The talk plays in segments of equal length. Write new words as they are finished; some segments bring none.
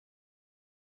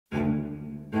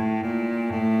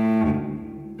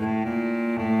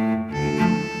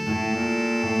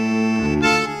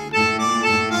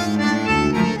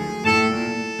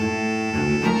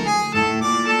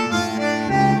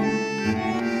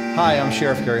Hi, I'm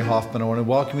Sheriff Gary Hoffman. I want to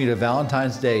welcome you to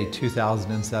Valentine's Day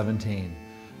 2017.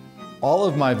 All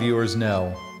of my viewers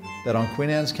know that on Queen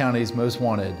Anne's County's Most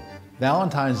Wanted,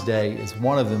 Valentine's Day is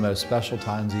one of the most special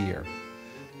times a year.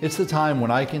 It's the time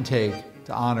when I can take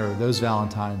to honor those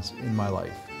Valentines in my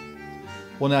life.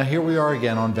 Well, now here we are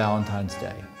again on Valentine's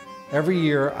Day. Every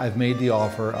year I've made the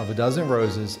offer of a dozen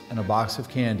roses and a box of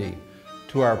candy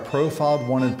to our profiled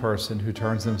wanted person who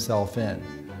turns himself in.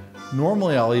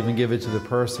 Normally I'll even give it to the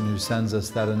person who sends us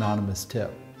that anonymous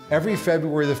tip. Every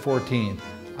February the 14th,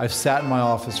 I've sat in my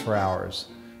office for hours,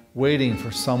 waiting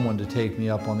for someone to take me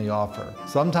up on the offer.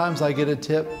 Sometimes I get a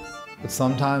tip, but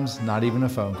sometimes not even a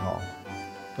phone call.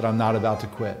 But I'm not about to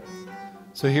quit.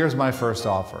 So here's my first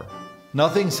offer.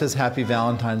 Nothing says Happy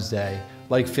Valentine's Day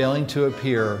like failing to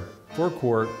appear for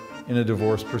court in a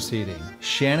divorce proceeding.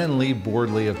 Shannon Lee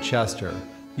Boardley of Chester,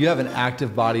 you have an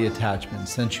active body attachment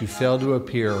since you failed to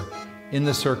appear in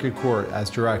the circuit court as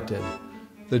directed.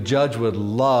 The judge would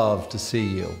love to see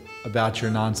you about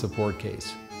your non-support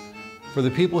case. For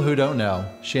the people who don't know,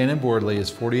 Shannon Boardley is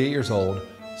 48 years old,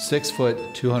 6 foot,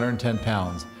 210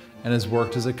 pounds, and has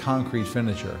worked as a concrete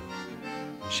finisher.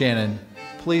 Shannon,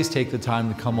 please take the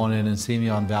time to come on in and see me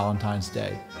on Valentine's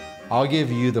Day. I'll give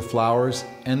you the flowers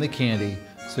and the candy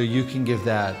so you can give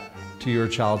that to your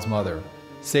child's mother.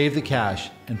 Save the cash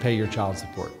and pay your child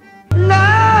support.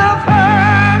 Love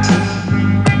hurts.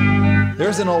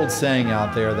 There's an old saying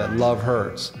out there that love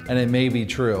hurts, and it may be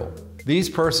true. These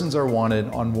persons are wanted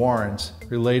on warrants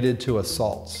related to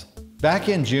assaults. Back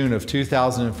in June of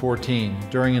 2014,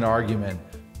 during an argument,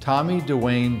 Tommy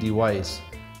Dwayne DeWeiss,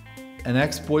 an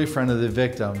ex-boyfriend of the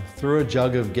victim, threw a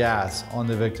jug of gas on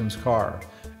the victim's car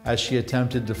as she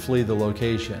attempted to flee the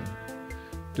location.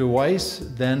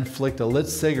 DeWeiss then flicked a lit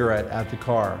cigarette at the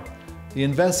car. The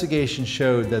investigation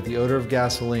showed that the odor of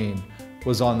gasoline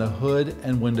was on the hood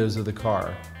and windows of the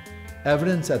car.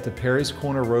 Evidence at the Perry's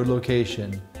Corner Road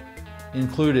location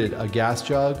included a gas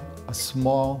jug, a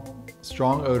small,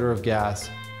 strong odor of gas,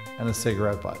 and a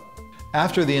cigarette butt.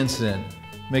 After the incident,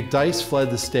 McDyess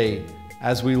fled the state.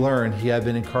 As we learned, he had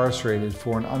been incarcerated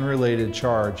for an unrelated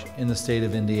charge in the state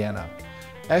of Indiana.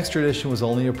 Extradition was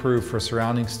only approved for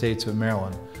surrounding states of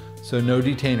Maryland, so no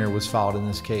detainer was filed in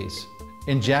this case.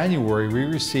 In January, we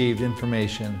received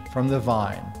information from the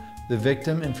Vine, the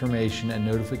Victim Information and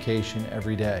Notification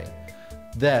Every Day,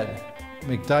 that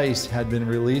McDyess had been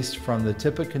released from the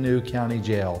Tippecanoe County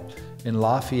Jail in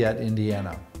Lafayette,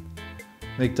 Indiana.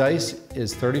 McDyess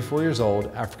is 34 years old,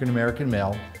 African-American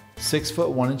male, 6 foot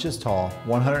 1 inches tall,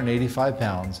 185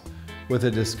 pounds, with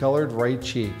a discolored right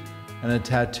cheek and a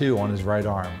tattoo on his right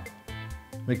arm.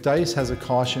 McDyess has a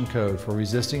caution code for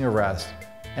resisting arrest,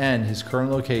 and his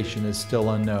current location is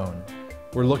still unknown.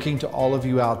 We're looking to all of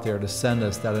you out there to send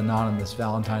us that anonymous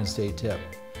Valentine's Day tip.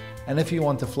 And if you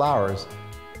want the flowers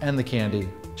and the candy,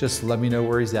 just let me know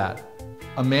where he's at.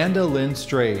 Amanda Lynn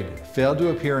Strade failed to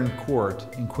appear in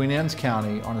court in Queen Anne's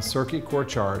County on a circuit court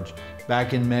charge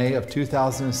back in May of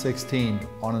 2016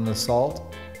 on an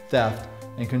assault, theft,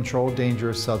 and controlled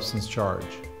dangerous substance charge.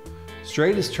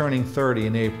 Strade is turning 30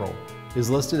 in April, is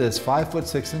listed as 5 foot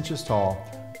 6 inches tall,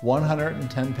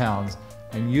 110 pounds,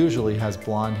 and usually has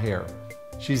blonde hair.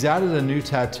 She's added a new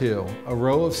tattoo, a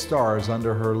row of stars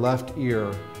under her left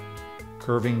ear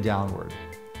curving downward.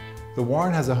 The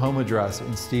warrant has a home address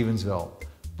in Stevensville,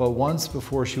 but once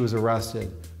before she was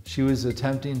arrested, she was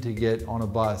attempting to get on a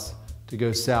bus to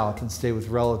go south and stay with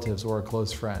relatives or a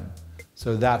close friend.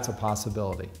 So that's a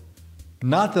possibility.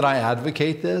 Not that I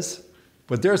advocate this,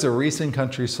 but there's a recent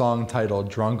country song titled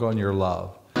Drunk on Your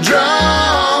Love.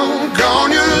 Drunk on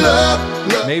your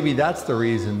love. Maybe that's the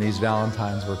reason these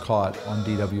Valentines were caught on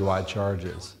DWI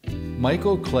charges.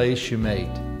 Michael Clay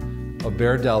Shumate of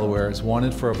Bear, Delaware is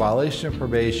wanted for a violation of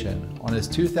probation on his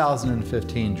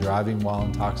 2015 driving while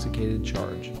intoxicated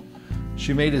charge.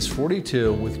 Shumate is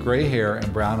 42 with gray hair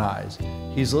and brown eyes.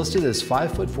 He's listed as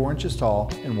 5 foot 4 inches tall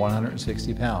and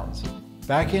 160 pounds.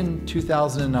 Back in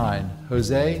 2009,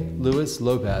 Jose Luis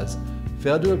Lopez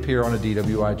failed to appear on a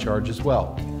DWI charge as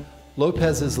well.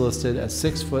 Lopez is listed as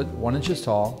 6 foot 1 inches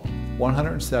tall,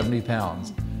 170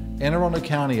 pounds. Anne Arundel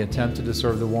County attempted to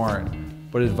serve the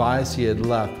warrant, but advised he had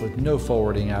left with no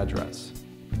forwarding address.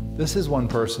 This is one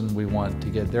person we want to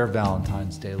get their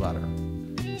Valentine's Day letter.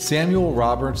 Samuel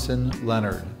Robertson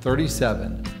Leonard,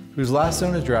 37, whose last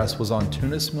known address was on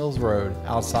Tunis Mills Road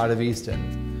outside of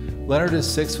Easton. Leonard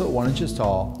is 6 foot 1 inches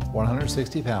tall,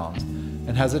 160 pounds,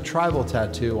 and has a tribal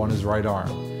tattoo on his right arm.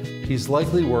 He's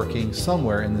likely working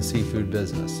somewhere in the seafood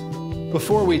business.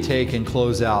 Before we take and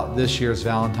close out this year's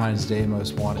Valentine's Day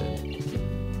Most Wanted,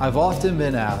 I've often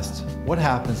been asked What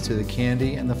happens to the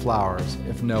candy and the flowers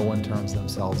if no one turns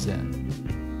themselves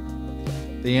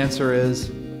in? The answer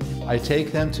is, I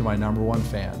take them to my #1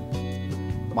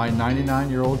 fan, my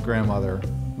 99-year-old grandmother,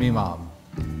 me mom,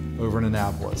 over in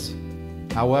Annapolis.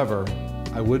 However,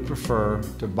 I would prefer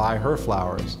to buy her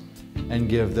flowers and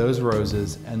give those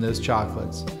roses and those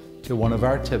chocolates to one of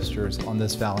our tipsters on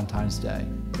this Valentine's Day.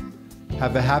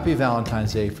 Have a happy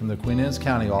Valentine's Day from the Queen Anne's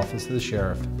County Office of the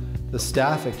Sheriff, the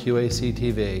staff at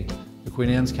QACTV, the Queen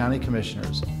Anne's County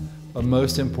Commissioners, but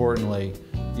most importantly,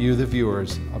 you, the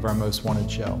viewers of our Most Wanted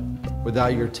show.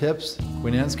 Without your tips,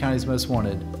 Queen Anne's County's Most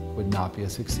Wanted would not be a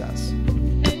success.